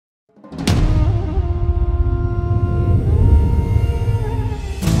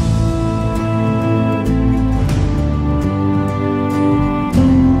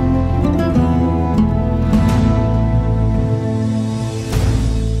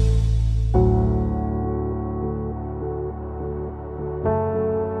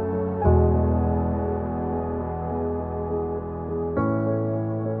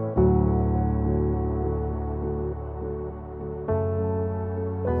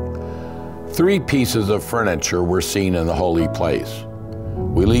Three pieces of furniture were seen in the holy place.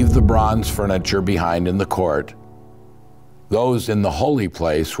 We leave the bronze furniture behind in the court. Those in the holy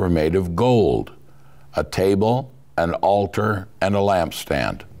place were made of gold, a table, an altar, and a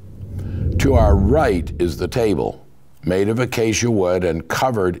lampstand. To our right is the table, made of acacia wood and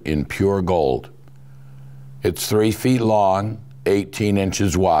covered in pure gold. It's 3 feet long, 18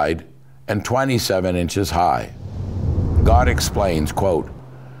 inches wide, and 27 inches high. God explains, quote,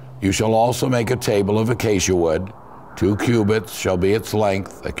 "You shall also make a table of acacia wood. 2 cubits shall be its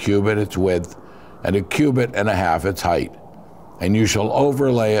length, a cubit its width, and a cubit and a half its height. And you shall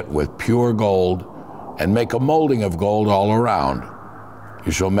overlay it with pure gold, and make a molding of gold all around.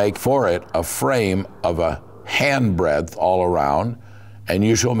 You shall make for it a frame of a handbreadth all around, and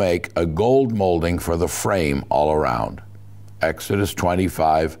you shall make a gold molding for the frame all around." Exodus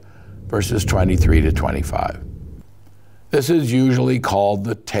 25, verses 23 to 25. This is usually called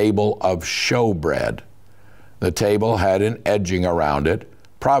the table of showbread. The table had an edging around it,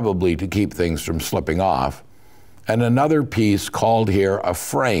 probably to keep things from slipping off, and another piece called here a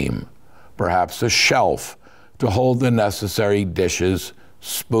frame, perhaps a shelf, to hold the necessary dishes,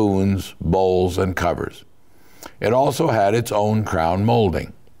 spoons, bowls, and covers. It also had its own crown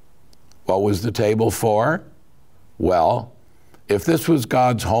molding. What was the table for? Well, if this was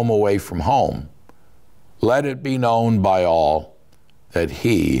God's home away from home, let it be known by all that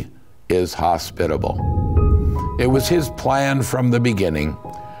He is hospitable. It was His plan from the beginning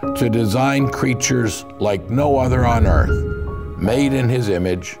to design creatures like no other on earth, made in His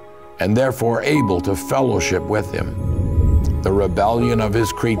image, and therefore able to fellowship with Him. The rebellion of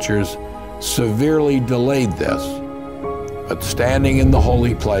His creatures severely delayed this, but standing in the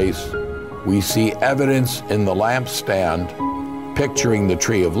holy place, we see evidence in the lampstand, picturing the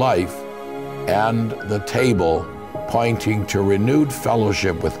tree of life, and the table, pointing to renewed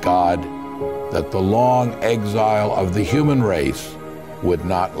fellowship with God, that the long exile of the human race would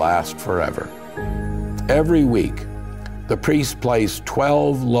not last forever. Every week, the priest placed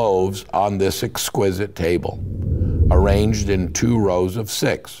 12 loaves on this exquisite table, arranged in 2 rows of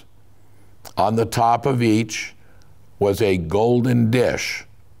 6. On the top of each was a golden dish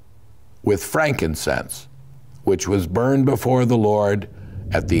with frankincense, which was burned before the Lord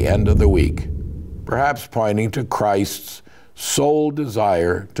at the end of the week, perhaps pointing to Christ's sole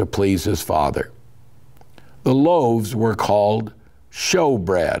desire to please His Father. The loaves were called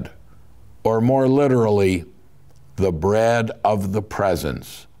showbread, or more literally, the bread of the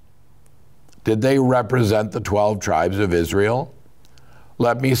presence. Did they represent the 12 tribes of Israel?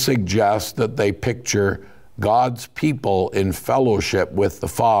 Let me suggest that they picture God's people in fellowship with the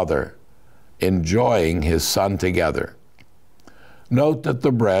Father, enjoying His Son together. Note that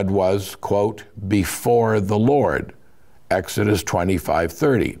the bread was, quote, before the Lord, Exodus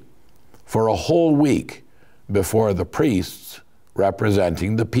 25:30, for a whole week before the priests,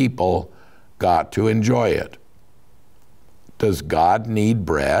 representing the people, got to enjoy it. Does God need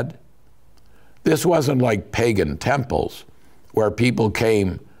bread? This wasn't like pagan temples where people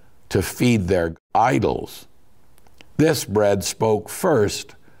came to feed their idols. This bread spoke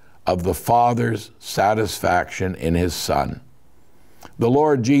first of the Father's satisfaction in His Son. The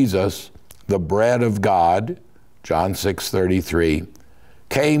Lord Jesus, the bread of God, John 6:33,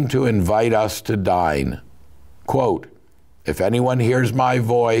 came to invite us to dine. Quote, "If anyone hears my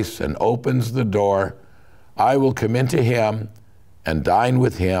voice and opens the door, I will come into him and dine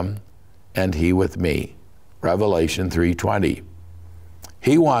with him, and he with me." Revelation 3:20.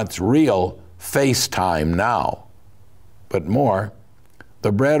 He wants real FaceTime now. But more,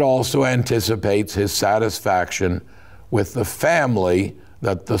 the bread also anticipates His satisfaction with the family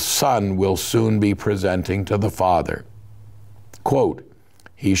that the Son will soon be presenting to the Father. Quote,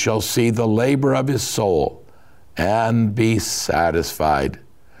 "He shall see the labor of His soul and be satisfied.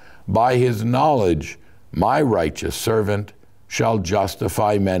 By His knowledge, my righteous servant shall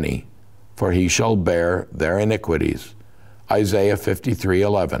justify many, for he shall bear their iniquities." Isaiah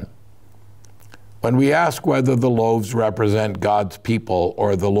 53:11. When we ask whether the loaves represent God's people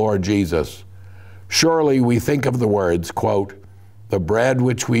or the Lord Jesus, surely we think of the words, quote, "The bread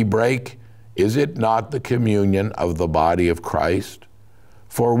which we break, is it not the communion of the body of Christ?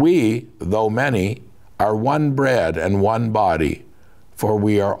 For we, though many, are one bread and one body, for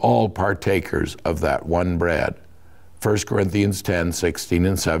we are all partakers of that one bread." 1 Corinthians 10:16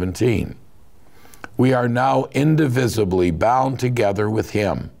 and 17. We are now indivisibly bound together with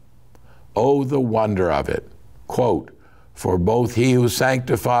Him. Oh, the wonder of it. Quote, "For both He who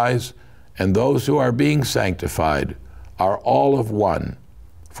sanctifies and those who are being sanctified are all of one,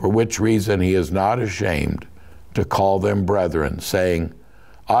 for which reason He is not ashamed to call them brethren, saying,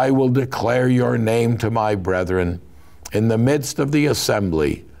 I will declare your name to my brethren. In the midst of the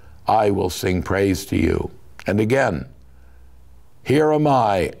assembly, I will sing praise to you. And again, here am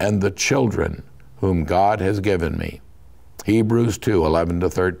I and the children whom God has given me. Hebrews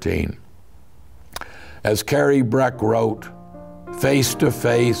 2:11-13. As Carrie Breck wrote, face to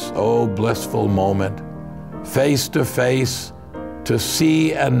face, oh blissful moment, face to face to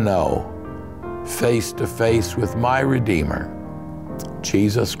see and know, face to face with my Redeemer,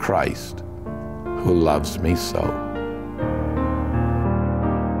 Jesus Christ, who loves me so.